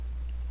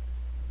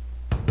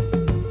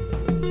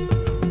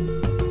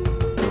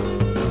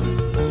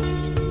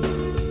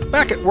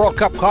Back at World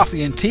Cup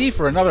Coffee and Tea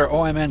for another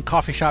OMN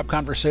Coffee Shop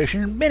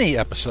Conversation mini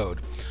episode.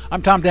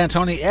 I'm Tom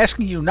D'Antoni,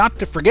 asking you not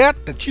to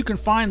forget that you can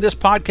find this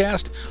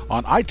podcast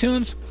on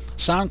iTunes,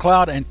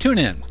 SoundCloud, and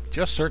TuneIn.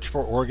 Just search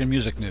for Oregon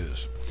Music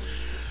News.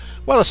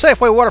 Well, the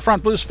Safeway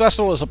Waterfront Blues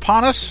Festival is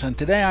upon us, and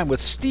today I'm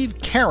with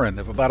Steve Caron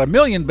of about 1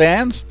 million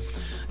bands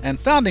and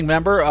founding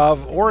member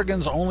of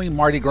Oregon's only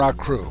Mardi Gras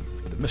crew,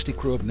 the Misty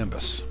Crew of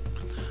Nimbus.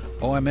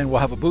 OMN will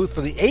have a booth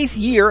for the 8th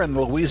year in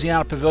the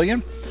Louisiana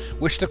Pavilion,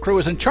 which the crew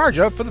is in charge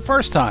of for the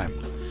first time.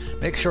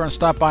 Make sure and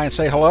stop by and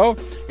say hello.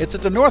 It's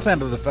at the north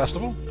end of the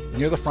festival,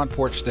 near the front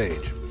porch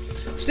stage.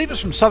 Steve is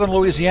from southern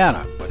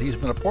Louisiana, but he's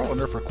been a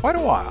Portlander for quite a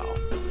while.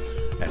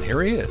 And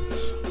here he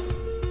is.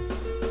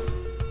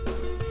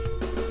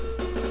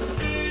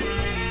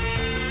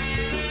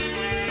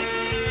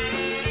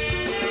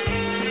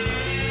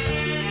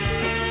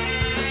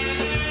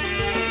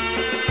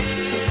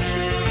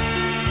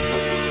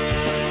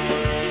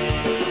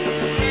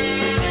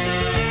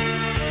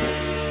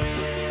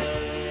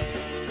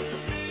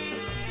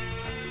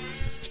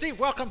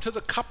 Welcome to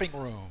the cupping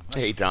room.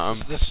 Hey, Tom.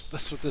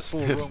 That's what this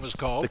little room is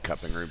called. The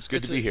cupping room. It's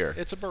good to be here.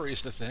 It's a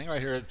barista thing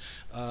right here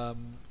at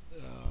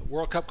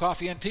World Cup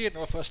Coffee and Tea at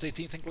Northwest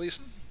 18th and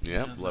Gleason.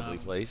 Yeah, lovely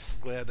place.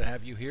 Glad to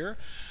have you here.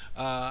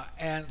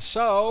 And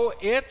so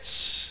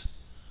it's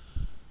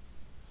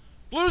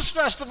Blues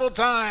Festival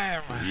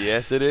time.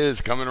 Yes, it is.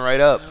 Coming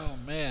right up. Oh,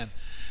 man.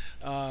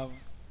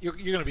 You're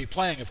going to be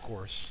playing, of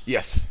course.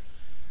 Yes.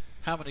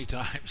 How many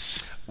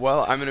times?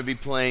 Well, I'm going to be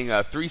playing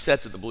 3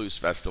 sets at the Blues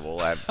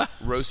Festival. I have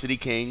Rose City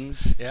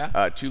Kings,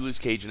 Toulouse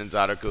Cajun and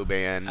Zydeco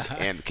Band,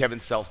 and Kevin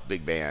Self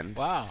Big Band.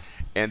 Wow.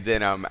 And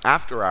then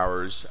after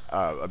hours,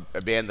 a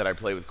band that I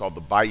play with called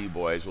the Bayou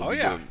Boys will be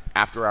doing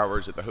after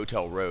hours at the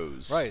Hotel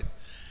Rose. Right.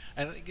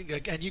 And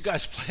you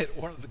guys play at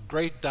one of the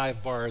great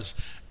dive bars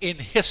in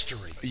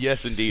history.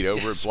 Yes, indeed,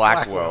 over at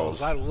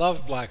Blackwell's. I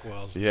love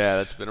Blackwell's. Yeah,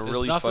 that's been a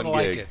really fun gig. There's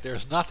nothing like it.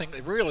 There's nothing,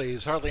 really,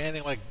 there's hardly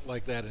anything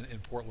like that in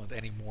Portland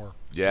anymore.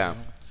 Yeah. You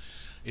know?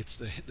 It's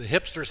the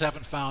hipsters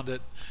haven't found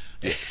it.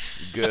 Yeah,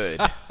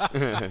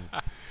 good.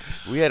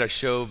 We had a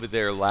show over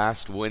there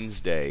last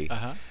Wednesday.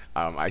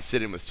 I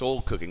sit in with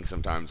Soul Cooking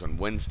sometimes on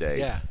Wednesday.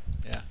 Yeah.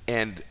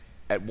 And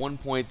at one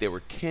point, there were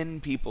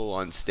 10 people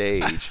on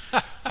stage.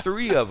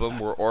 3 of them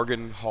were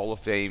Oregon Hall of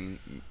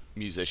Fame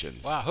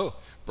musicians. Wow, who?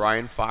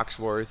 Brian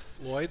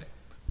Foxworth. Lloyd?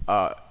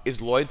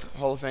 Is Lloyd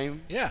Hall of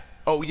Fame? Yeah.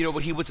 Oh, you know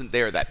what? He wasn't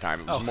there that time.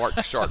 It was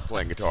Mark Shark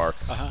playing guitar.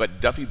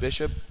 But Duffy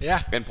Bishop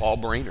and Paul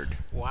Brainerd.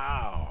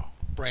 Wow.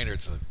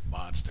 Brainerd's a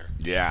monster.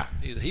 Yeah.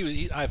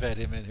 I've had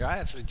him in here. I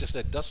actually just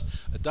had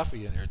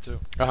Duffy in here, too.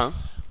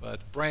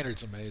 But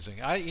Brainerd's amazing.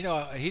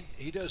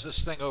 He does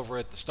this thing over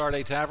at the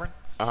Starday Tavern.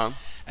 And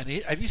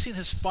have you seen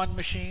his fun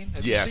machine?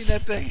 Have you seen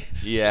that thing?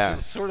 Yeah.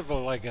 It's sort of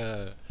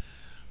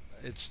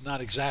it's not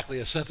exactly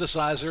a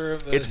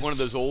synthesizer. It's one of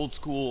those old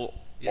school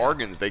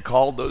organs. They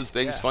called those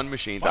things fun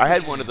machines. I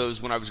had one of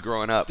those when I was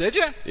growing up. Did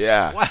you?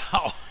 Yeah.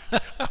 Wow.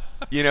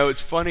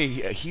 It's funny.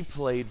 He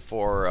played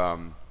for a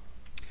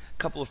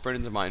couple of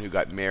friends of mine who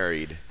got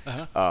married.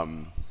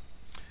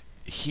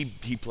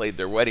 He played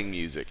their wedding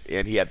music,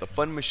 and he had the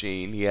fun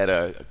machine. He had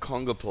a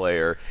conga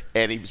player,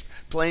 and he was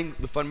playing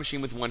the fun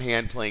machine with one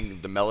hand,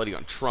 playing the melody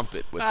on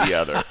trumpet with the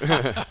other.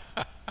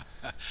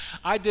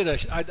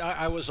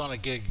 I was on a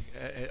gig,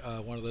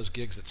 one of those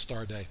gigs at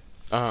Starday.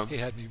 He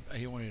had me.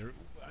 He wanted.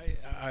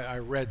 I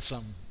read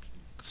some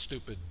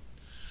stupid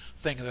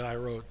thing that I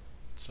wrote,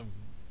 some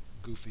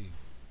goofy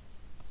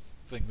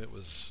thing that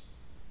was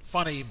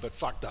funny but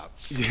fucked up.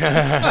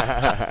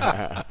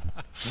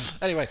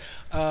 Anyway,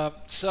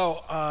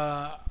 so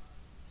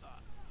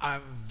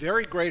I'm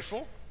very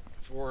grateful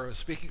for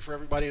speaking for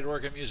everybody at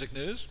Oregon Music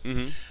News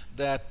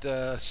that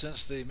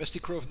since the Misty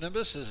Crew of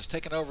Nimbus has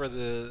taken over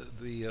the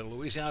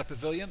Louisiana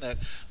Pavilion, that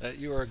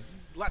you are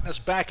letting us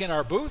back in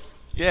our booth.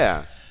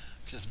 Yeah.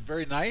 Which is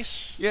very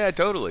nice. Yeah,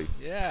 totally.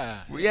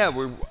 Yeah.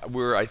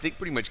 We're I think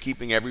pretty much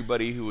keeping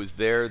everybody who was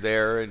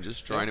there and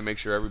just trying to make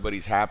sure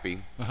everybody's happy.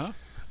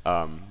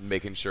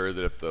 Making sure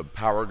that if the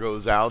power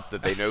goes out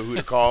that they know who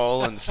to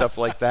call and stuff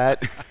like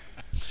that.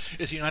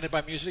 Is United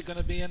by Music going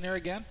to be in there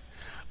again?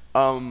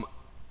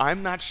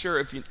 I'm not sure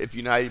if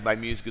United by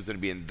Music is going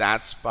to be in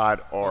that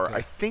spot, or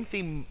I think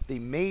they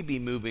may be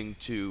moving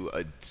to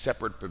a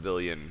separate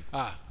pavilion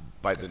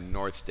by the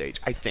north stage.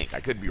 I think.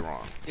 I could be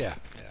wrong. Yeah,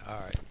 all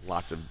right.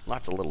 Lots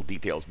of little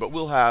details, but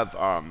we'll have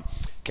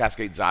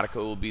Cascade Zydeco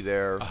will be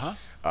there.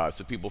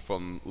 So people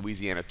from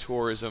Louisiana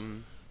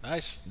Tourism.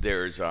 Nice.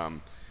 There's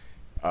going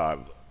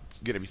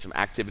to be some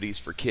activities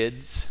for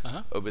kids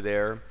over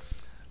there.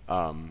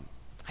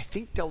 I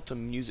think Delta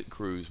Music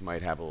Cruise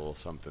might have a little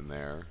something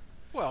there.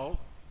 Well,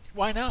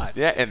 why not?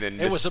 Yeah, and then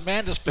it was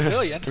Amanda's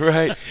Pavilion,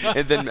 right?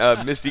 And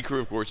then Misty Crew,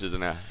 of course, is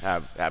gonna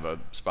have a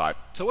spot.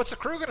 So what's the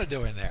crew gonna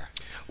do in there?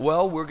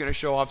 Well, we're gonna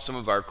show off some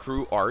of our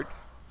crew art.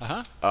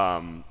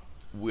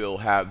 We'll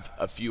have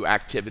a few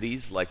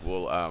activities, like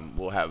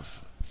we'll have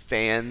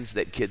fans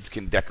that kids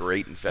can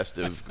decorate in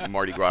festive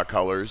Mardi Gras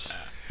colors.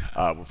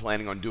 We're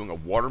planning on doing a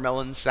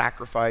watermelon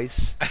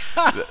sacrifice.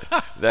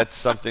 That's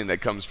something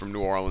that comes from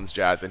New Orleans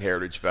Jazz and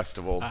Heritage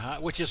Festival.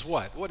 Which is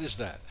what? What is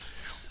that?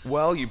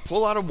 Well, you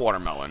pull out a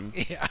watermelon,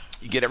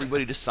 you get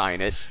everybody to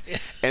sign it,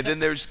 and then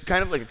there's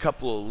kind of like a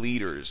couple of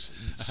leaders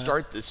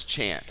start this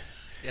chant.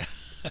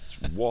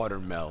 It's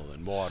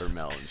watermelon,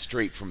 watermelon,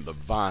 straight from the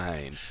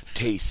vine,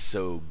 tastes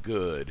so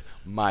good,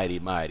 mighty,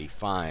 mighty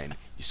fine.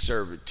 You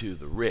serve it to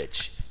the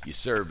rich, you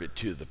serve it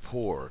to the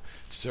poor,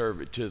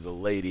 serve it to the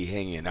lady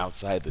hanging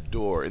outside the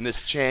door. And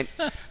this chant,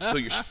 so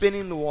you're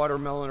spinning the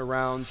watermelon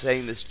around,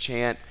 saying this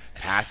chant,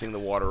 passing the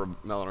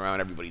watermelon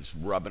around, everybody's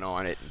rubbing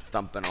on it and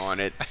thumping on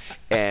it,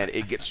 and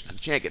the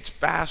chant gets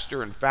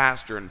faster and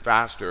faster and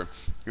faster,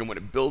 and when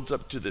it builds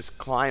up to this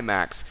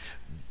climax,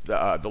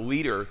 the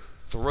leader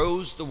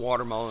throws the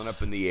watermelon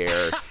up in the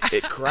air,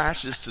 it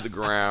crashes to the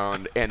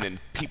ground, and then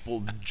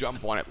people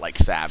jump on it like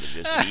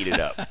savages and eat it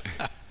up.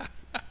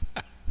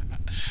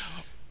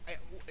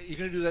 You're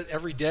going to do that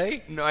every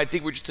day? No, I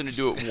think we're just going to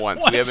do it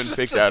once. We haven't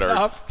picked out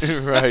our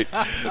right,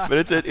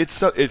 but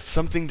it's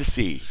something to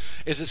see.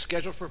 Is it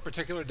scheduled for a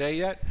particular day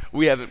yet?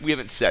 We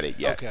haven't set it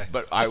yet. Okay.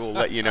 But I will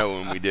let you know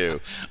when we do.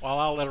 Well,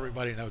 I'll let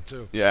everybody know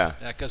too. Yeah.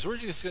 Yeah, because we're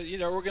just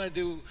we're going to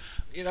do,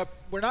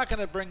 we're not going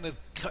to bring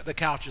the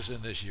couches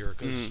in this year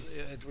because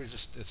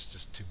it's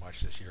just too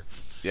much this year.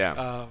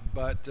 Yeah.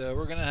 But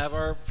we're going to have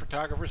our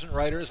photographers and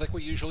writers like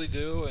we usually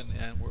do,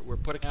 and we're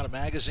putting out a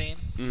magazine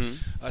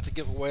to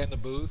give away in the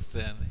booth,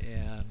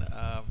 and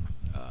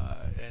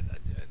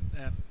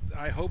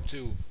I hope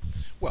to.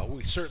 Well,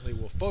 we certainly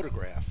will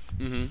photograph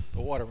the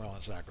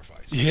watermelon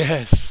sacrifice.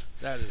 Yes.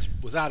 That is,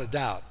 without a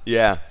doubt,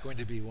 going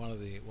to be one of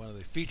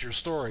the feature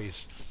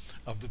stories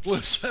of the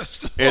Blues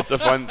Festival. It's a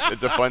fun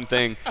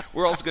thing.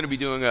 We're also going to be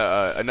doing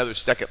another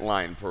second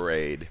line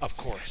parade. Of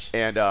course.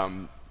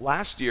 And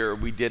last year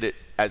we did it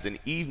as an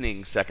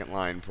evening second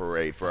line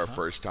parade for our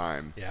first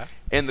time. Yeah.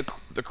 And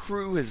the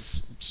crew has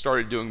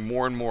started doing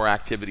more and more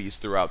activities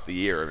throughout the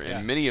year,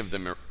 and many of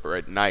them are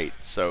at night.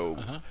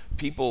 So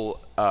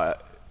people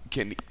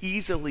can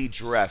easily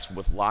dress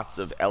with lots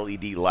of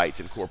LED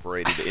lights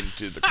incorporated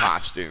into the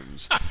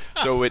costumes.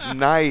 So at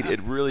night, it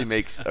really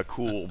makes a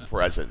cool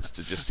presence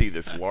to just see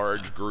this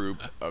large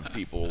group of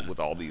people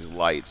with all these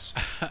lights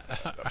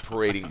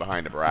parading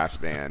behind a brass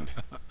band.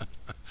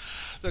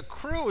 The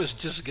crew has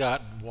just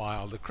gotten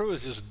wild. The crew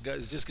is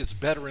just gets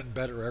better and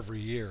better every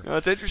year.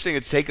 It's interesting.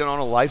 It's taken on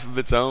a life of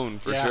its own,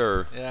 for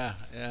sure. Yeah.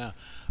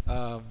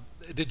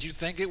 Did you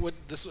think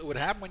this would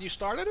happen when you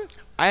started it?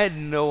 I had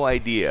no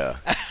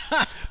idea.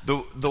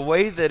 The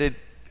way that it,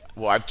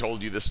 well, I've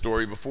told you this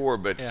story before,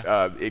 but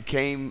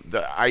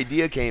the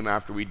idea came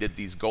after we did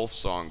these Gulf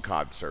Song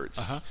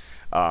concerts.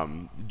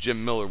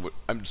 Jim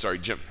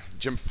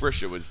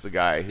Frisha was the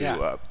guy who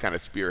kind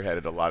of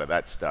spearheaded a lot of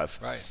that stuff.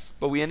 Right.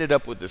 But we ended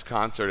up with this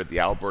concert at the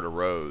Alberta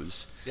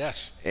Rose.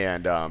 Yes.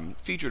 And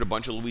featured a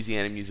bunch of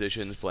Louisiana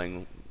musicians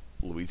playing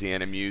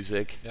Louisiana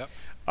music. Yep.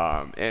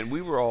 And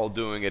we were all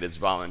doing it as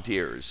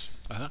volunteers.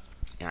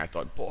 And I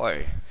thought,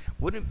 boy,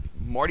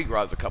 Mardi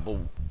Gras is a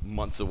couple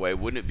months away.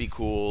 Wouldn't it be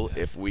cool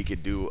if we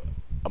could do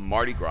a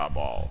Mardi Gras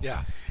ball?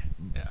 Yeah.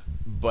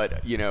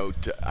 But,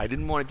 I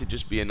didn't want it to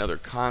just be another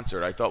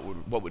concert. I thought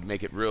what would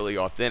make it really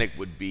authentic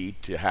would be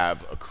to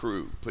have a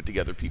crew, put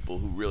together people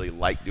who really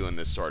like doing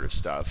this sort of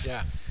stuff.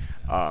 Yeah.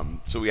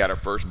 So we had our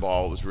first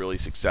ball. It was really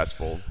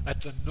successful.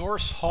 At the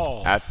Norse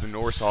Hall.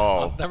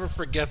 I'll never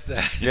forget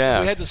that.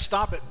 Yeah. We had to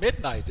stop at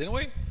midnight, didn't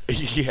we?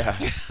 Yeah.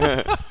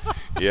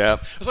 Yeah.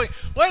 I was like,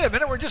 wait a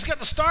minute, we're just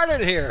getting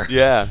started here.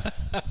 Yeah.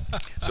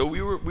 So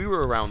we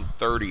were around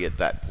 30 at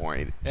that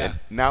point. Yeah. And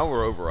now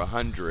we're over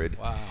 100.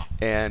 Wow.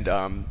 And,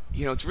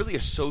 it's really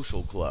a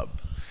social club.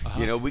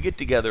 We get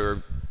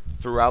together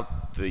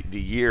throughout the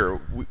year.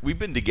 We've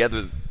been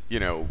together,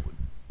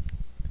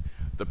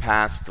 the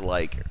past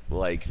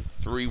like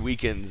 3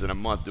 weekends in a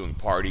month doing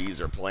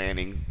parties or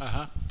planning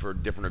for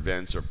different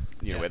events, or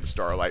we had the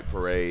Starlight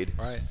Parade.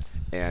 Right.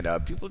 And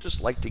people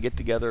just like to get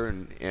together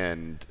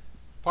and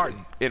party.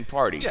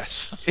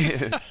 Yes.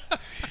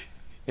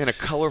 In a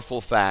colorful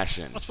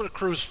fashion. That's what a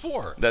crew's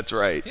for. That's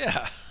right.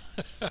 Yeah.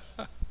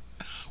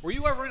 Were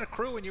you ever in a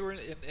crew when you were in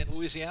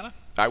Louisiana?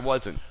 I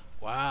wasn't.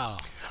 Wow.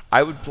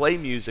 I would play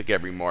music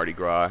every Mardi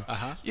Gras.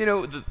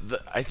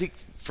 I think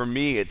for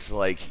me it's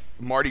like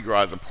Mardi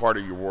Gras is a part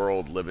of your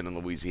world living in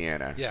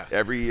Louisiana. Yeah.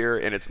 Every year,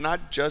 and it's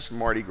not just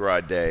Mardi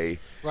Gras Day.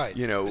 Right.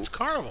 It's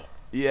Carnival.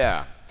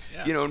 Yeah.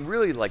 Yeah. And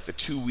really like the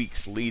 2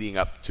 weeks leading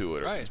up to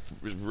it Right.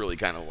 is really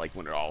kind of like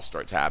when it all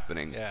starts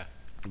happening. Yeah.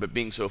 But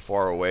being so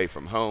far away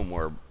from home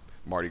where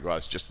Mardi Gras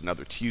is just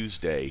another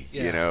Tuesday,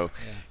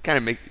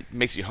 kind of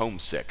makes you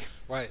homesick.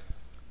 Right.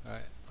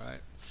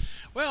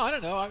 Well, I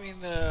don't know. I mean,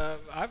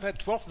 I've had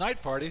 12th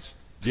night parties.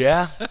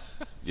 Yeah.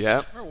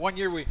 Yeah. Remember one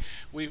year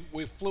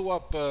we flew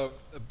up a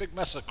big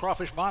mess of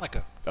crawfish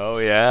Monica. Oh,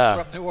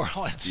 yeah. From New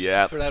Orleans.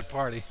 Yeah. For that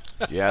party.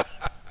 Yep.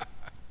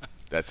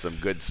 That's some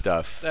good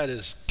stuff. That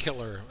is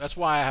killer. That's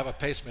why I have a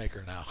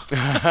pacemaker now.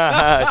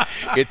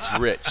 It's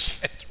rich.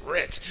 It's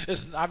rich.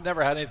 I've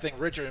never had anything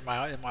richer in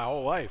my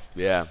whole life.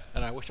 Yeah.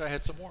 And I wish I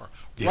had some more.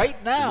 Yeah.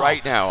 Right now.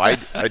 Right now.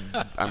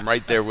 I'm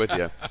right there with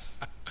you.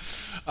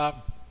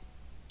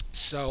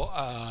 So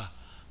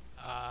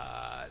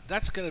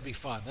that's going to be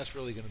fun. That's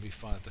really going to be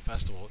fun at the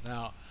festival.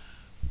 Now,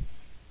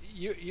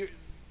 you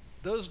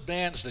those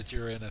bands that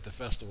you're in at the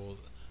festival,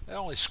 that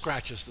only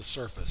scratches the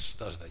surface,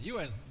 doesn't it?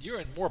 You're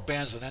in more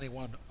bands than any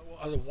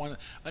other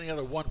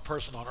one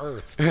person on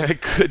earth.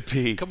 It could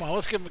be. Come on,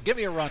 let's give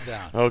me a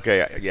rundown.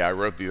 Okay, yeah, I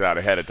wrote these out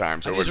ahead of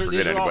time, so I wouldn't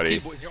forget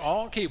anybody. You're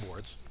all on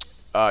keyboards.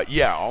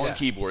 Yeah, all on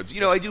keyboards.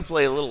 I do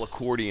play a little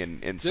accordion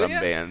in some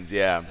bands.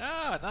 Yeah.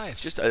 Ah, nice.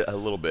 Just a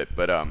little bit,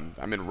 but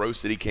I'm in Rose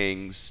City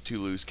Kings,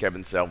 Toulouse,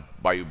 Kevin Self,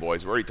 Bayou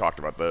Boys. We already talked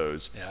about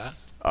those. Yeah.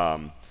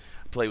 I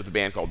play with a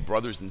band called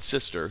Brothers and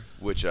Sister,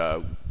 which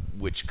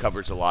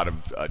covers a lot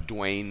of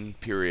Dwayne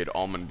period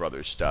Allman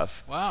Brothers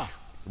stuff. Wow.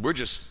 We're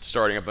just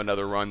starting up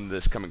another run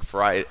this coming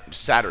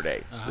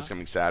Saturday. This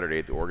coming Saturday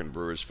at the Oregon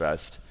Brewers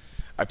Fest.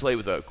 I play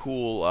with a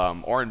cool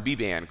R&B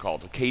band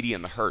called Katie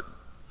and the Hurt.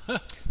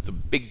 It's a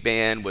big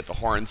band with a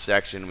horn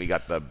section. We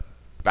got the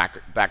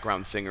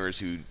background singers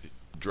who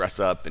dress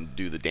up and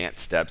do the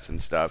dance steps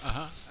and stuff.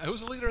 Who's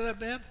the leader of that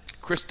band?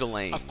 Chris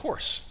Delane. Of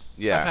course.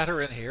 Yeah. I've had her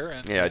in here.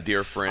 And, a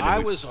dear friend. I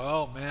was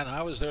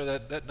there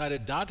that night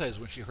at Dante's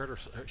when she hurt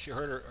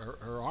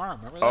her arm.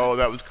 Remember that? Oh,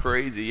 that was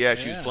crazy. Yeah,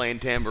 she was playing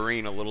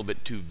tambourine a little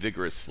bit too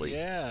vigorously.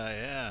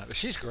 Yeah. But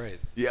she's great.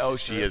 Yeah,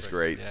 she is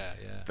great. Yeah.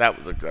 That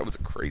was a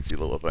crazy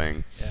little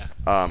thing. Yeah.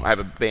 I have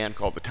a band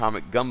called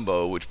Atomic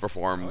Gumbo, which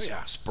performs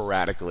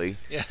sporadically.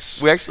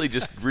 Yes. We actually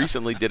just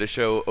recently did a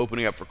show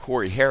opening up for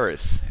Corey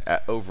Harris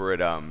over at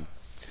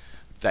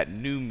that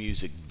new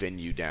music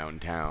venue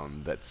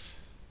downtown.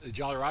 That's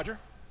Jolly Roger.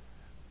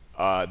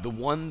 The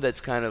one that's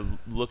kind of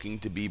looking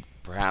to be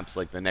perhaps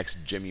like the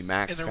next Jimmy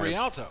Max. In the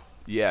Rialto.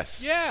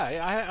 Yes.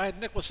 Yeah, I had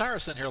Nicholas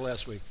Harrison here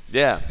last week.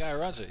 Yeah. The guy who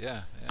runs it.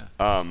 Yeah.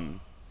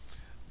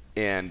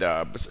 And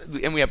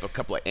we have a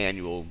couple of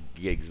annual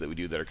gigs that we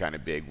do that are kind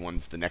of big.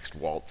 One's the Next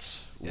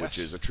Waltz, which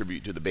is a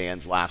tribute to the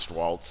band's Last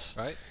Waltz.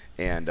 Right.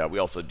 And we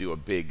also do a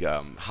big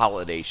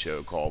holiday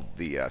show called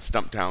the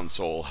Stumptown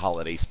Soul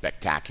Holiday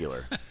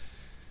Spectacular.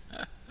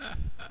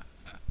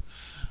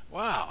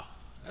 Wow,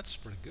 that's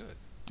pretty good.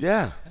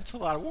 Yeah. That's a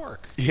lot of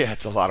work. Yeah,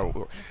 it's a lot of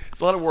work.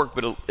 It's a lot of work,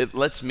 but it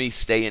lets me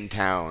stay in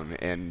town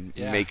and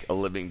make a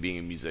living being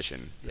a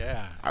musician.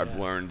 Yeah. I've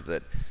learned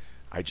that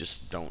I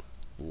just don't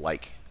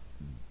like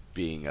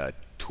being a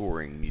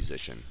touring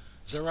musician.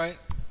 Is that right?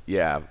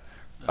 Yeah.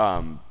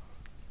 I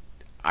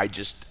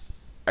guess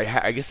I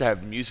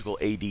have musical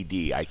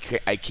ADD. I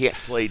can't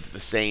play the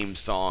same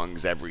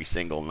songs every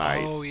single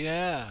night. Oh,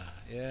 yeah.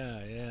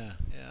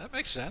 That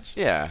makes sense.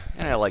 Yeah,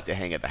 and I like to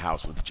hang at the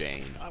house with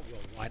Jane. Well,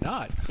 why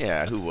not?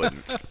 Yeah, who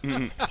wouldn't?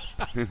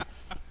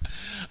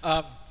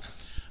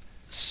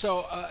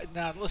 So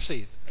now let's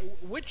see,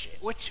 which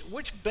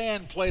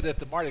band played at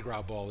the Mardi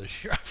Gras Ball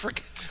this year? I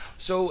forget.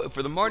 So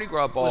for the Mardi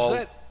Gras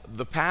Ball,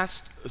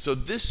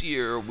 this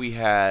year we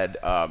had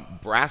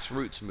Brass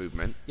Roots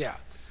Movement. Yeah.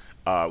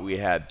 We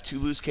had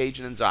Toulouse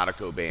Cajun and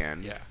Zydeco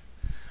Band. Yeah.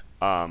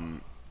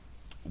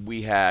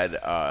 We had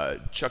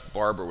Chuck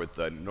Barber with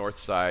the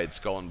Northside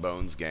Skull and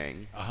Bones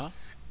Gang.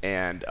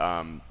 And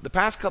the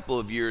past couple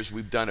of years,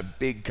 we've done a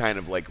big kind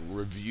of like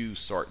review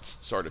sort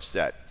of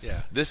set.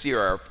 Yeah. This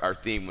year, our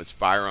theme was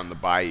Fire on the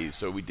Bayou,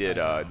 so we did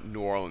a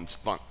New Orleans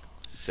funk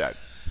set.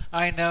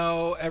 I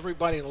know.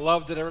 Everybody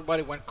loved it.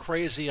 Everybody went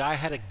crazy. I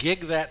had a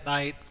gig that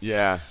night.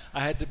 Yeah.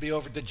 I had to be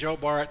over to Joe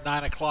Bar at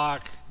 9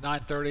 o'clock,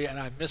 9:30, and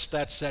I missed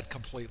that set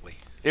completely.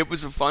 It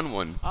was a fun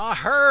one. I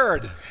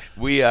heard.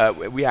 We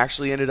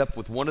actually ended up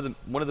with one of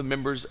the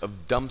members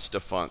of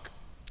Dumpsta Funk,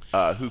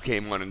 who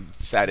came on and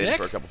sat in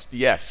for a couple.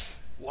 Yes.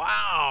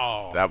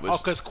 Wow. That was. Oh,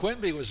 because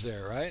Quimby was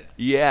there, right?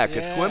 Yeah,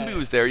 because Quimby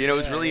was there. It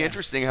was really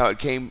interesting how it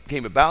came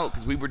about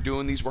because we were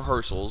doing these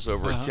rehearsals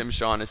over at Tim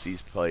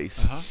Shaughnessy's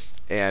place,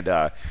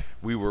 and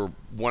we were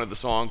one of the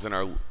songs on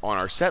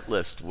our set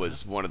list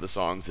was one of the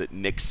songs that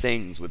Nick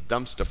sings with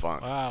Dumpsta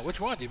Funk. Wow.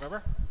 Which one? Do you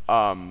remember?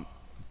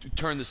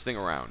 Turn This Thing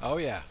Around. Oh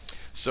yeah.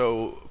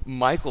 So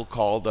Michael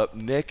called up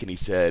Nick and he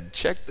said,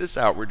 "Check this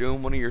out. We're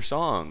doing one of your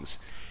songs."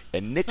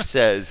 And Nick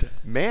says,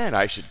 "Man,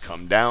 I should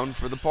come down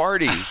for the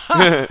party."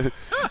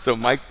 So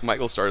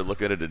Michael started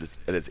looking at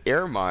his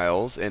air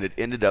miles, and it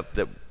ended up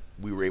that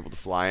we were able to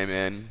fly him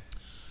in.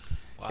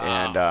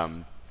 Wow.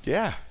 And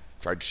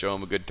tried to show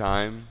him a good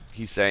time.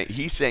 He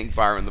sang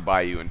 "Fire in the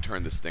Bayou" and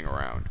 "Turn This Thing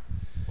Around."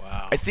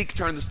 Wow. I think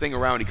 "Turn This Thing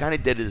Around" he kind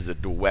of did it as a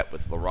duet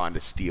with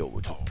LaRonda Steele,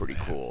 which was pretty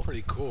cool.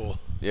 Pretty cool.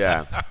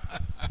 Yeah.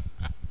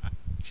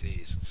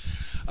 Jeez.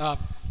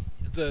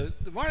 The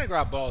Mardi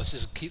Gras Ball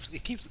just keeps.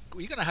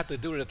 You're gonna have to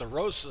do it at the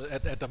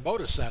at the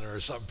Moda Center or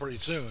something pretty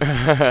soon.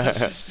 It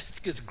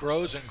just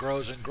grows and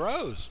grows and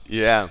grows.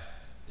 Yeah.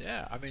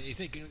 Yeah. I mean, you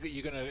think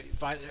you're gonna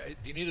find?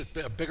 Do you need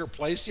a bigger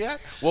place yet?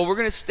 Well, we're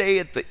gonna stay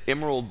at the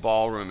Emerald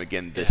Ballroom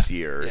again this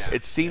year. Yeah,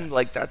 it seemed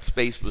like that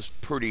space was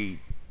pretty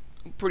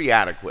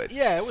adequate.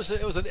 Yeah,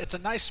 it's a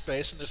nice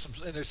space and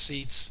there's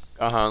seats.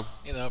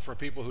 For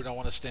people who don't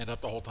want to stand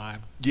up the whole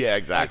time. Yeah,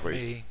 exactly.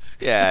 Like me.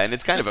 Yeah, and it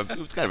was kind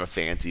of a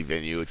fancy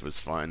venue, which was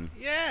fun.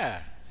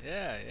 Yeah.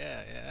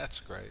 That's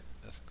great.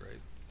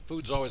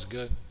 Food's always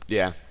good.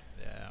 Yeah.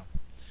 Yeah.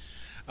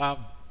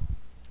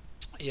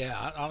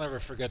 I'll never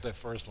forget that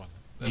first one.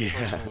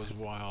 First one was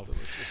wild.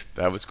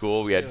 That was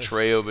cool. We had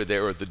Trey over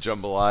there with the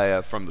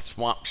jambalaya from the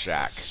Swamp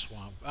Shack.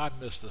 I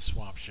missed the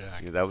Swamp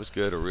Shack. Yeah, that was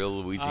good. A real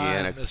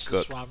Louisiana I missed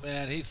cook. The Swamp.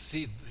 Man,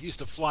 he used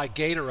to fly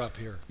gator up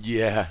here.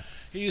 Yeah.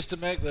 He used to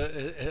make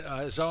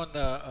his own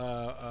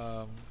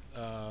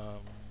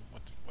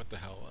what the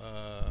hell?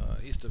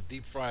 He used to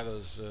deep fry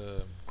those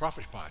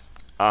crawfish pies.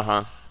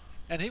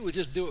 And he would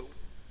just do it.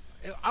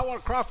 I want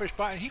a crawfish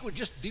pie, and he would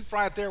just deep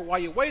fry it there while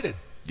you waited.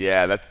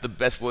 Yeah, that's the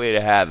best way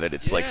to have it.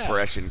 It's like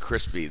fresh and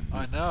crispy.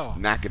 I know.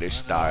 Natchitoches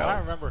style. I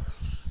remember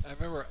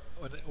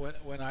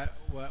when I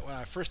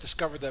first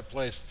discovered that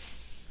place.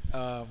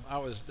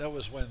 That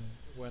was when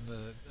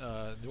the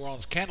New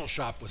Orleans Candle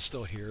Shop was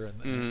still here,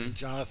 and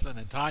Jonathan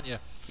and Tanya.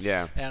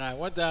 Yeah. And I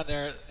went down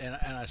there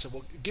and I said,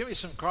 "Well, give me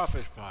some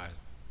crawfish pies."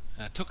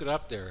 And I took it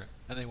up there,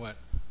 and they went,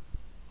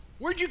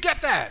 "Where'd you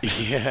get that?"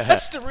 Yeah.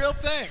 That's the real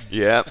thing.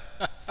 Yeah.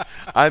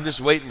 I'm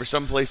just waiting for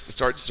some place to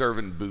start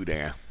serving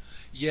boudin.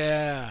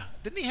 Yeah.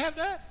 Didn't he have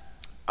that?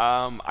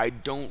 I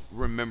don't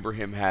remember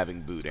him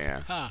having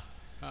boudin.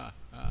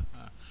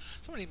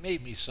 Somebody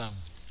made me some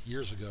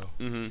years ago.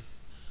 Mm-hmm.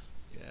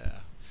 Yeah.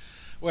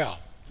 Well,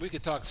 we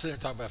could sit here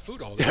and talk about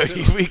food all day,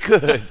 too. We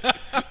could.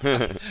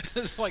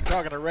 It's like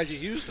talking to Reggie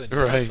Houston. You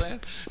right. know what I'm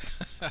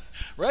saying?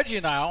 Reggie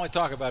and I only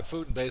talk about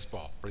food and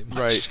baseball, pretty much.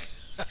 Right.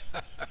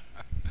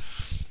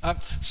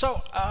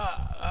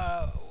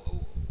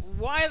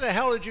 Why the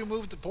hell did you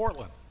move to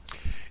Portland?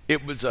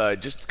 It was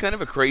just kind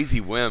of a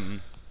crazy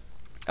whim.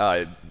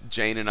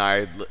 Jane and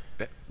I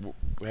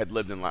had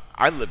lived in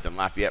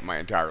Lafayette my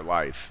entire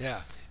life.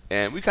 Yeah.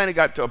 And we kind of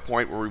got to a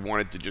point where we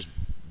wanted to just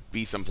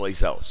be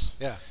someplace else.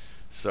 Yeah.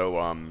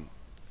 So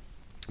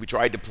we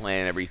tried to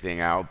plan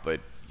everything out, but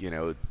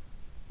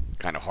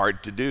kind of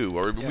hard to do.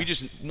 Or we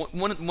just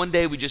one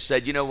day we just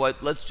said, you know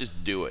what, let's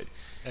just do it.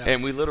 Yeah.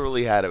 And we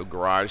literally had a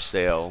garage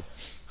sale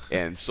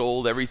and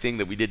sold everything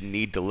that we didn't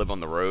need to live on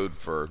the road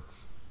for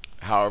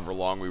however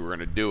long we were going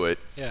to do it.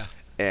 Yeah.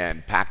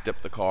 And packed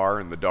up the car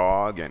and the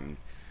dog and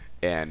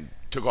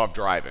took off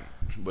driving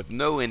with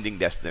no ending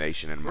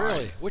destination in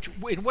mind.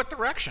 Really? In what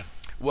direction?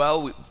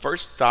 Well,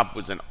 first stop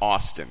was in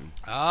Austin.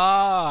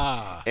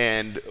 Ah.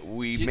 And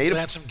we Did you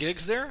had some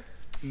gigs there?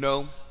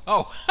 No.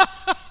 Oh.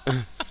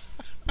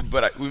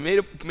 But we made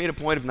a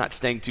point of not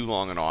staying too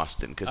long in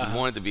Austin because we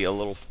wanted to be a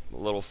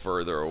little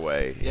further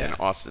away. Yeah. And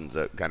Austin's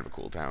kind of a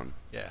cool town.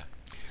 Yeah.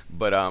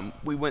 But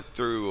we went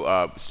through,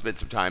 spent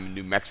some time in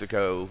New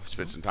Mexico,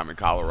 spent some time in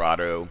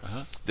Colorado,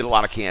 did a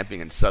lot of camping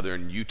in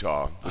southern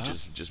Utah, which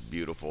is just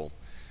beautiful.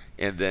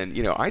 And then,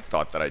 I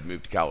thought that I'd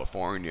moved to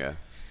California.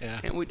 Yeah.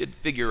 And we did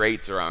figure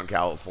eights around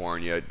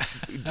California.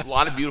 A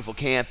lot of beautiful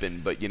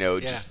camping, but,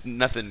 just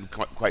nothing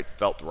quite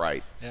felt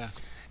right. Yeah.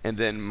 And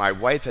then my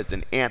wife has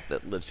an aunt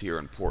that lives here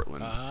in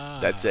Portland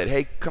that said,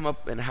 hey, come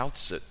up and house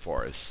sit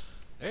for us.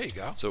 There you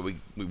go. So we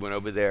went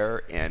over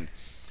there and...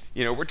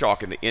 we're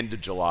talking the end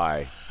of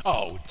July.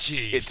 Oh,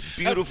 geez. It's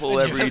beautiful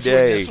every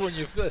day. That's when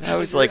you feel,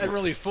 that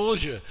really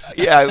fools you.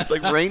 Yeah, I was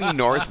like, rainy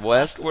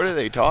Northwest? What are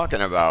they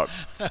talking about?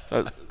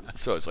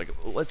 So it's like,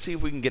 let's see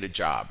if we can get a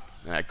job.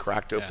 And I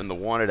cracked open the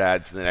wanted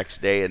ads the next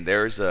day, and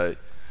there's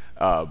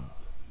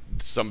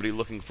somebody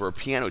looking for a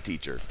piano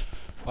teacher.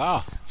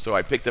 Wow. So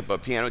I picked up a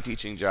piano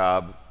teaching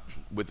job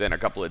within a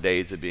couple of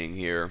days of being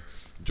here,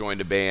 joined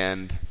a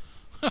band,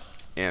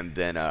 and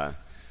then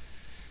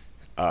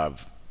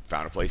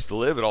found a place to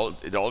live.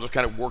 It all just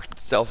kind of worked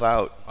itself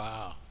out.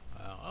 Wow.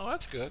 Oh,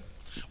 that's good.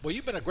 Well,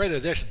 you've been a great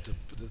addition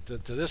to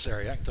this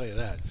area. I can tell you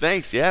that.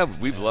 Thanks. Yeah,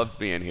 we've loved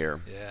being here.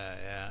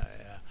 Yeah.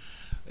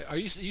 Are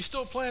you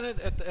still playing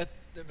at the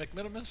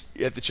McMinimans?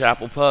 At the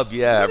Chapel Pub,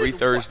 every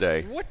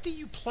Thursday. What do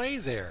you play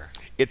there?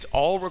 It's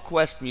all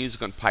request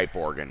music on pipe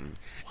organ,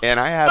 and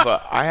I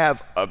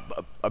have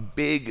a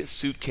big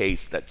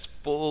suitcase that's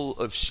full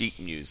of sheet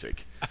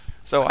music.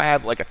 So I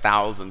have like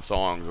 1,000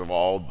 songs of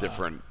all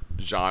different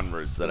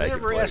genres that I can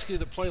play. Never ask you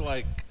to play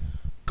like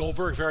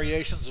Goldberg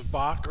variations of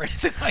Bach or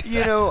anything like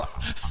that?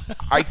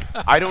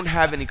 I don't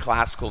have any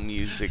classical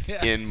music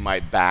in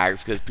my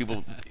bags because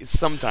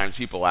sometimes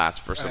people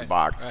ask for some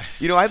Bach.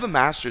 Right. I have a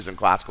master's in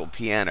classical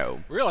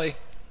piano. Really?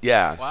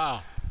 Yeah.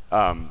 Wow.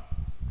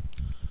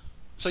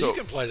 So you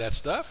can play that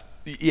stuff?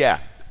 Yeah.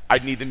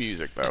 I'd need the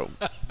music though.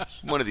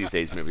 One of these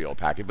days maybe I'll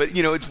pack it. But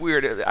it's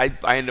weird. I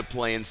end up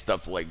playing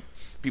stuff like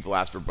people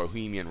ask for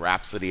Bohemian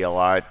Rhapsody a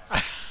lot.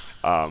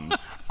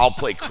 I'll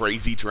play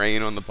Crazy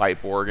Train on the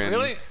pipe organ.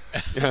 Really?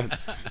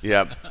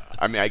 Yeah.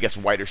 I mean, I guess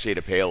Whiter Shade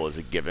of Pale is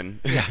a given.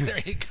 Yeah, there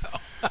you go.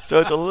 So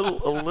it's a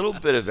little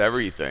bit of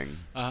everything.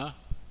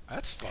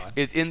 That's fun.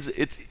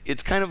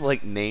 It's kind of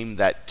like name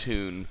that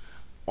tune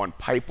on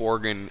pipe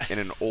organ in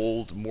an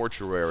old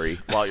mortuary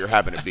while you're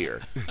having a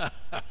beer.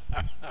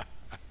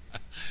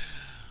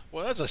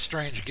 Well, that's a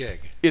strange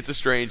gig. It's a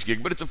strange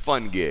gig, but it's a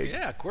fun gig.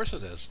 Yeah, of course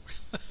it is.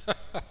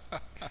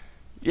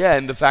 Yeah,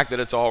 and the fact that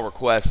it's all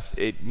requests,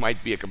 it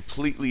might be a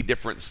completely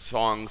different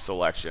song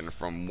selection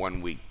from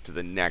one week to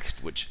the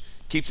next, which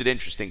keeps it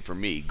interesting for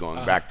me,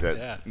 going back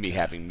to me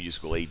having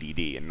musical ADD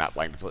and not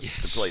liking to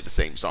play the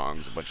same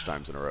songs a bunch of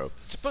times in a row.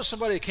 Suppose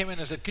somebody came in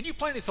and said, "Can you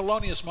play any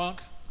Thelonious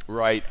Monk?"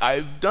 Right,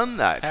 I've done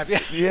that. Have you?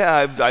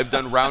 Yeah, I've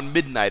done Round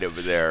Midnight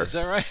over there. Is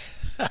that right?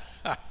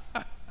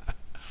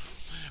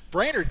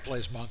 Brainerd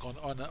plays Monk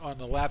on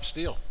the lap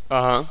steel.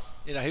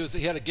 You know,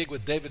 he had a gig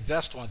with David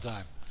Vest one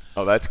time.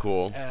 Oh, that's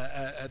cool.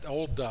 At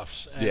Old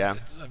Duff's. And yeah.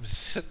 I'm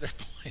sitting there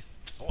playing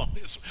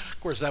Thelonious. Of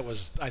course, that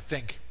was, I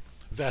think,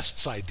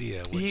 Vest's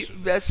idea.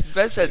 Vest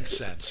had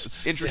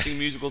sense. Interesting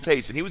musical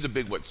taste, and he was a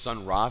big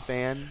Sun Ra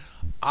fan.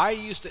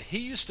 He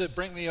used to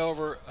bring me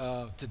over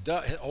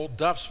to Old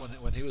Duff's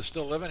when he was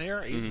still living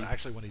here. He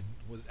actually, when he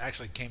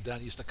actually came down,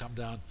 he used to come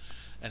down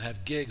and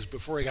have gigs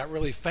before he got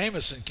really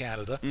famous in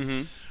Canada,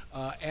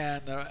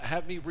 and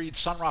have me read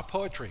Sun Ra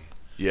poetry.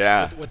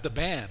 Yeah. With the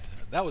band.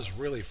 That was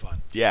really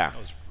fun. Yeah. That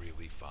was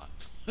really fun.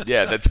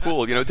 Yeah, that's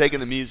cool. You know, taking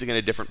the music in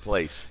a different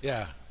place.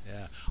 Yeah,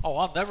 yeah. Oh,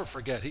 I'll never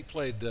forget. He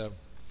played a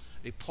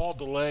Paul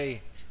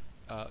DeLay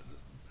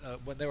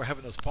when they were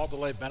having those Paul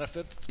DeLay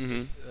benefit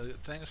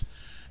things,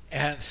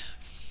 and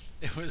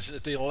it was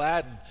at the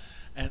Aladdin,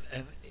 and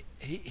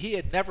he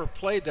had never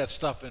played that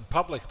stuff in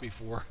public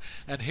before,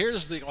 and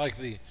here's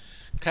the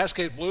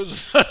Cascade Blues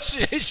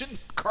Association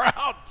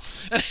crowd,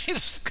 and he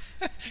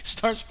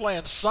starts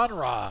playing Sun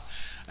Ra,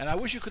 and I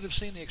wish you could have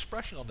seen the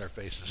expression on their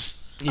faces.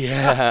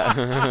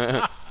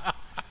 Yeah.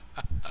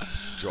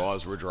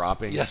 Jaws were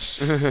dropping.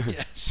 Yes.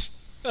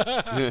 Yes.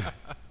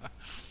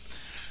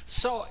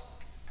 So,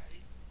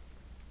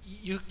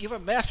 you have a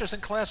master's in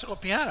classical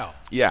piano.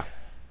 Yeah.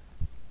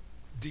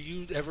 Do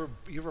you ever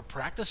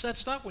practice that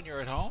stuff when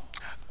you're at home?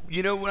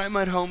 You know, when I'm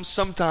at home,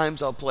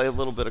 sometimes I'll play a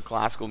little bit of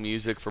classical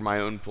music for my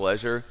own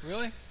pleasure.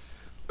 Really?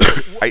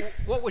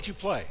 What would you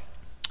play?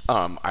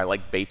 I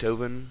like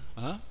Beethoven.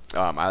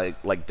 I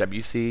like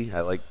Debussy.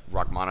 I like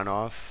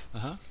Rachmaninoff.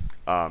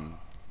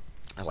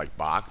 I like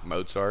Bach,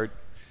 Mozart.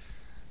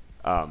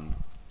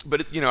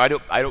 But you know, I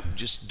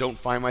don't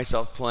find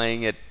myself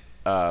playing it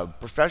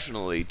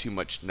professionally too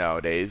much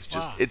nowadays.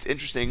 Just it's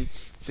interesting.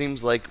 It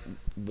seems like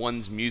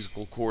one's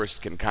musical course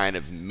can kind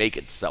of make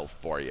itself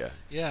for you.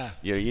 Yeah.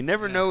 You know, you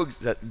never know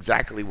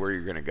exactly where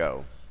you're going to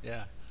go.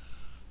 Yeah.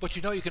 But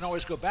you know, you can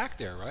always go back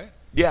there, right?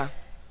 Yeah,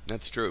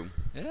 that's true.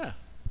 Yeah.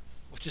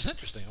 Which is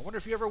interesting. I wonder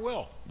if you ever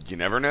will. You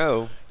never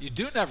know. You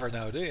do never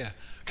know, do you?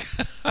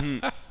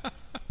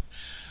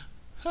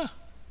 Huh.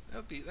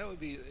 That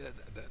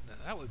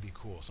would be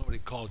cool. Somebody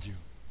called you,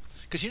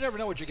 because you never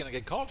know what you're going to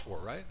get called for,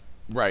 right?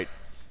 Right.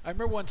 I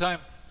remember one time,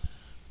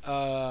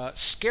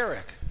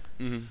 Skerrick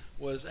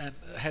was and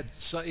had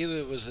either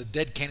it was a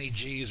Dead Kenny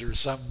G's or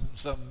some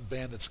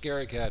band that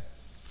Skerrick had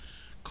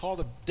called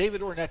a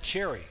David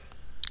Ornette-Cherry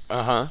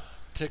to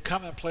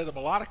come and play the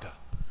melodica.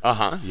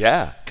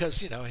 Yeah.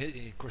 Because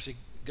of course he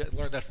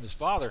learned that from his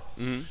father,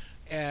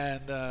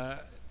 and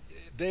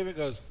David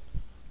goes,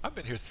 "I've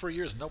been here 3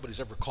 years and nobody's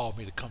ever called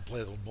me to come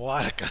play the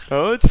melodica."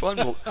 Oh, it's fun.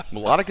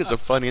 Melodica's a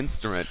fun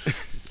instrument.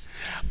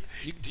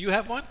 Do you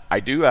have one? I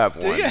do have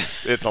one. Do you?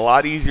 It's a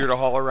lot easier to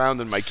haul around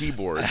than my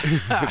keyboard.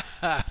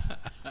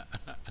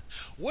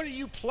 What do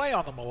you play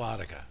on the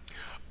melodica?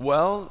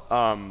 Well,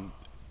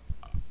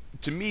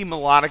 to me,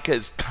 melodica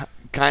is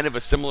kind of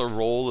a similar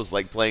role as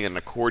like playing an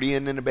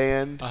accordion in a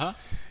band.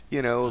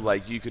 You know,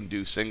 like you can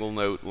do single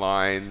note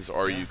lines,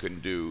 or you can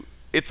do.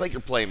 It's like you're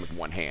playing with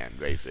one hand,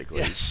 basically.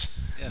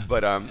 Yes. Yeah.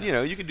 But you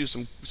know, you can do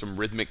some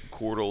rhythmic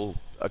chordal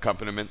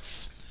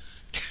accompaniments.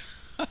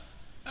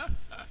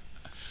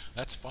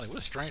 That's funny. What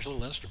a strange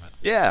little instrument.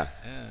 Yeah.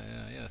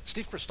 Yeah.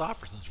 Steve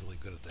Christopherson's really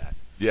good at that.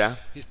 Yeah.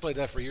 He's played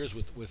that for years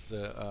with what's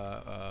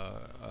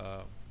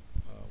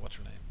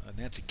her name?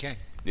 Nancy King.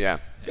 Yeah.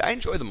 I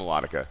enjoy the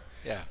melodica.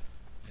 Yeah.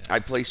 I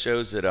play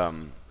shows at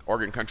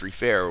Oregon Country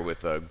Fair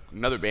with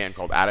another band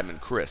called Adam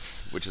and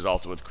Chris, which is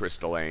also with Chris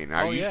Delane.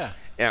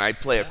 And I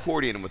play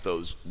accordion with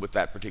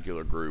that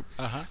particular group.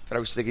 But I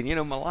was thinking,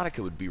 melodica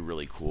would be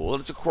really cool,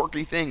 and it's a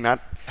quirky thing.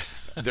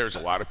 There's a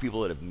lot of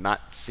people that have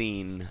not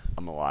seen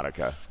a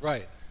melodica.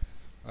 Right.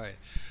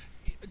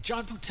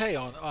 John Boutte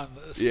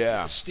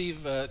on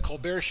Steve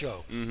Colbert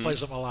show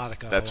plays a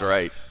melodica. That's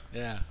right.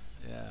 Yeah.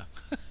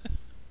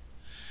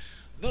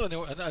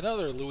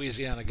 Another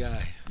Louisiana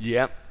guy.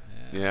 Yep.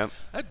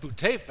 That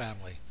Boutte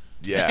family.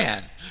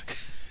 Yeah.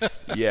 Man.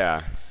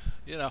 Yeah.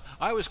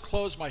 I always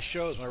close my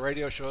shows, my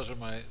radio shows, or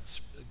my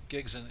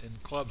gigs in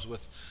clubs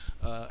with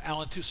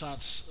Alan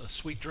Toussaint's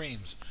 "Sweet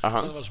Dreams," one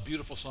of the most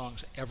beautiful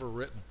songs ever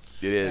written.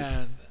 It is.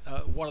 And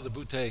one of the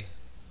Boutte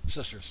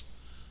sisters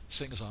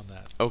sings on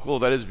that. Oh, cool!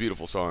 That is a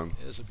beautiful song.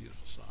 It is a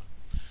beautiful song.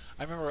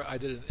 I remember I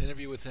did an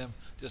interview with him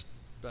just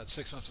about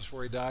 6 months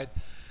before he died,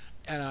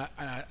 and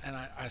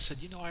I said,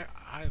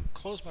 I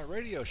closed my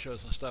radio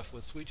shows and stuff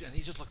with Sweet, and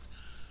he just looked,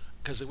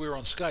 because we were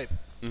on Skype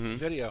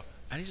video,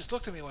 and he just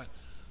looked at me and went,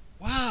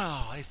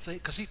 "Wow!" I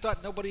think, because he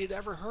thought nobody had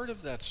ever heard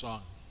of that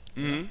song.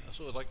 So it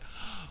was like,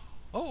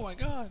 oh my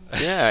God.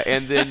 Yeah,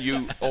 and then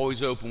you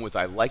always open with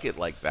 "I Like It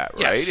Like That,"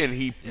 right? Yes. And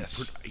he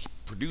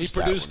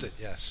produced it.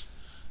 Yes.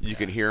 You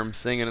can hear him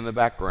singing in the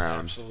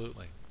background.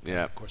 Absolutely. Yeah. And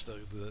of course,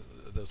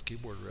 those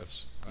keyboard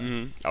riffs. Right?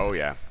 Mm-hmm. Oh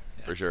yeah,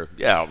 for sure.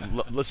 Yeah,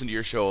 listen to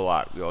your show a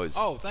lot. We always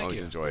thank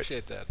you. Enjoy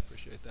Appreciate that.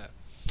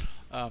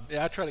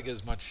 Yeah, I try to get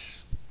as much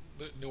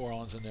New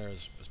Orleans in there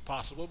as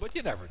possible, but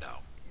you never know.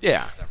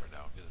 Yeah. You never know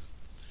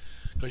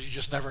because you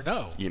just never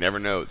know. You never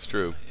know. It's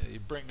true. You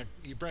bring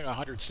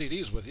 100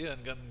 CDs with you,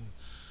 and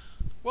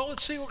well,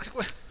 let's see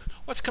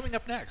what's coming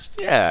up next.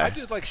 Yeah. I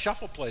do like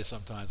shuffle play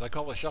sometimes. I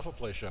call it a shuffle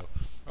play show.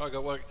 I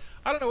go, well,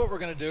 I don't know what we're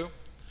going to do.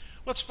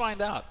 Let's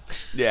find out.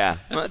 Yeah,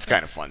 well, that's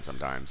kind of fun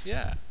sometimes.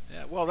 Yeah.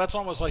 Well, that's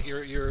almost like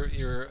your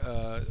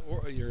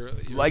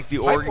like the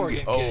organ.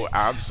 Oh,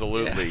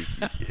 absolutely.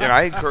 Yeah. And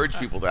I encourage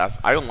people to ask.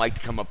 I don't like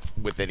to come up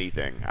with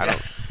anything. I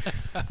don't.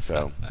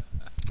 So,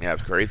 yeah,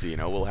 it's crazy.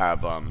 We'll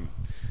have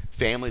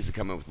families that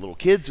come in with little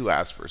kids who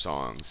ask for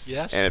songs.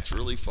 Yes. And it's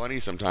really funny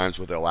sometimes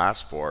what they'll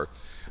ask for.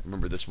 I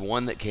remember this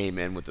one that came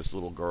in with this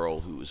little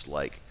girl who was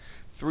like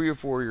 3 or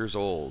 4 years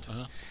old,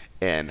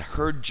 and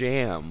her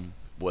jam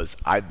was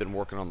 "I've Been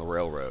Working on the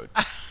Railroad,"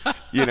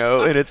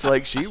 and it's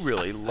like she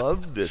really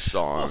loved this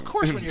song. Well, of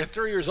course, when you're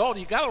 3 years old,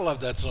 you gotta love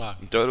that song.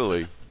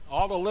 Totally.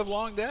 All the live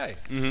long day.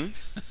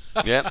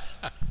 Mm-hmm. Yep.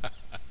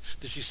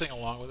 Did she sing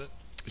along with it?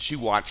 She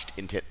watched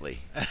intently.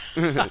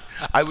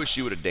 I wish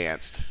she would have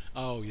danced.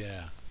 Oh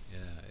yeah.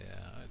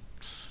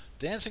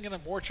 Dancing in a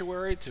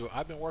mortuary to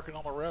 "I've Been Working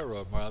on the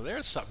Railroad." Well,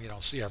 there's something you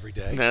don't see every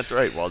day. That's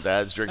right. While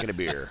Dad's drinking a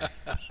beer.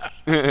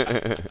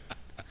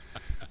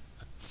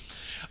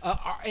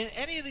 In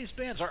any of these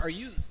bands, are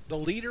you the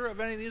leader of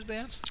any of these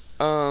bands?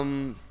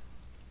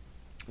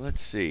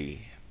 Let's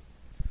see.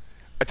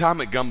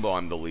 Atomic Gumbo,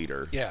 I'm the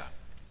leader. Yeah.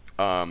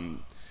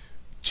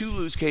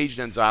 Toulouse Caged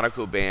and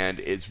Zydeco Band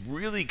is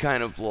really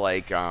kind of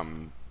like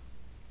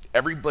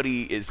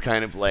everybody is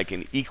kind of like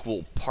an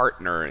equal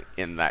partner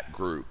in that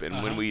group,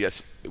 and when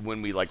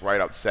we like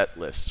write out set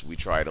lists, we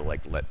try to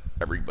like let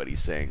everybody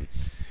sing.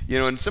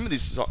 And some of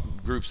these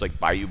groups like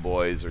Bayou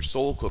Boys or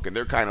Soul Cookin',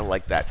 they're kind of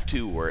like that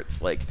too, where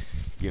it's like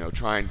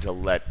trying to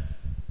let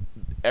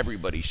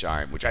everybody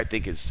shine, which I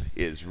think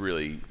is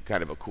really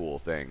kind of a cool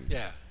thing.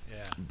 Yeah.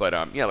 But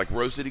like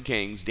Rose City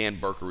Kings, Dan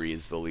Berkery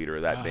is the leader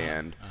of that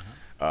band.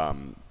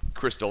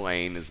 Crystal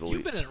Lane is the leader.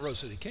 You've been in Rose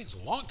City Kings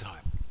a long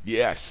time.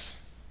 Yes.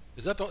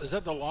 Is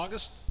that the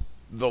longest?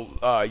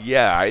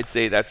 Yeah, I'd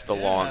say that's the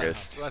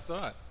longest. That's what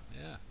I thought.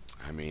 Yeah.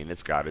 I mean,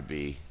 it's got to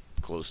be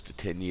close to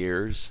 10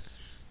 years.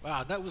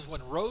 Wow, that was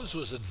when Rose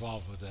was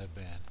involved with that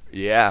band.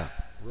 Yeah.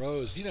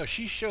 Rose,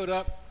 she showed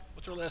up.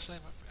 What's her last name?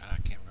 I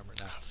can't remember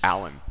now.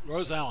 Allen.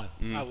 Rose Allen.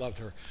 I loved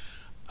her.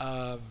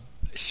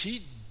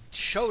 She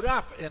showed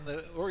up in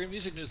the Oregon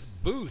Music News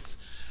booth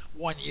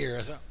one year.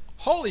 I thought,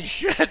 holy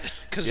shit,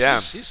 because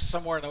she's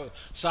somewhere in the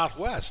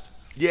Southwest.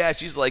 Yeah,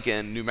 she's like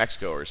in New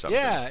Mexico or something.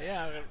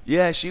 Yeah.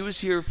 Yeah, she was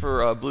here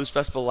for Blues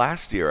Festival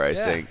last year, I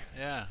think.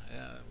 Yeah.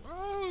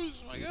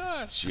 Rose, my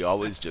God. She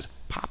always just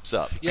pops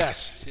up.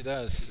 Yes, she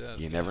does.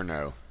 You never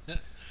know.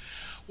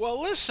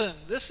 Well, listen,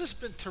 this has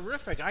been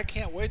terrific. I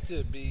can't wait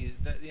to be,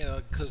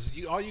 because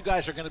all you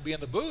guys are going to be in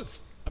the booth.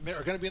 I mean,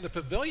 are going to be in the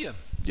pavilion.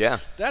 Yeah.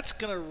 That's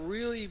going to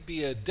really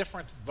be a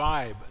different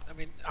vibe. I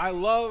mean, I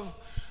love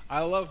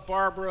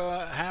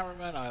Barbara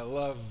Hammerman. I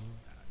love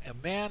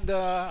Amanda.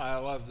 I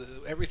love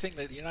everything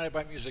that United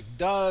by Music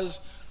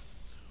does.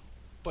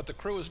 But the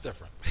crew is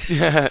different.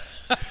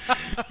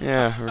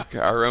 Yeah,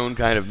 our own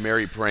kind of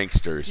merry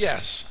pranksters.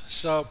 Yes.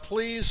 So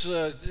please,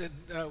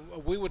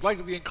 we would like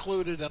to be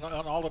included in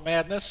all the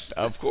madness.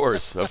 Of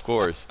course.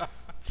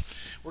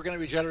 We're going to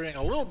be generating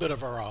a little bit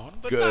of our own,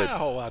 but Good. not a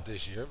whole lot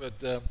this year.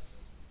 But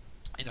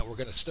we're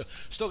going to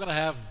still going to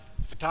have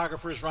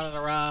photographers running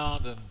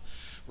around and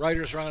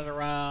writers running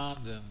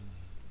around and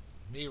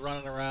me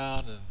running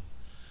around, and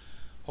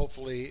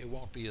hopefully it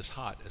won't be as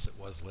hot as it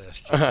was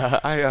last year.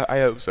 I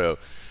hope so.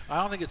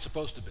 I don't think it's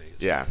supposed to be.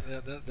 Yeah.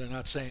 They're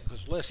not saying,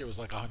 because last year was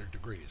like 100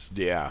 degrees.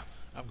 Yeah.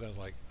 I'm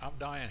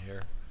dying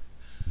here.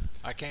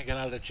 I can't get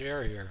out of the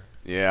chair here.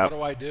 Yeah. What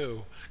do I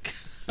do?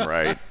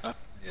 Right.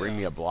 Bring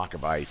me a block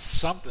of ice.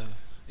 Something.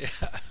 Yeah.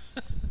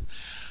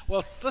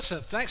 Well, listen,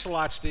 thanks a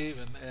lot, Steve.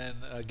 And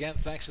again,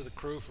 thanks to the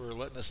crew for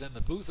letting us in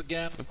the booth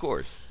again. Of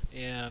course.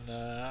 And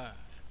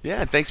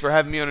yeah, thanks for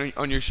having me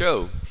on your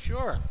show.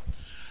 Sure.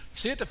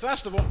 See you at the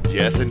festival.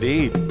 Yes,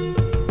 indeed.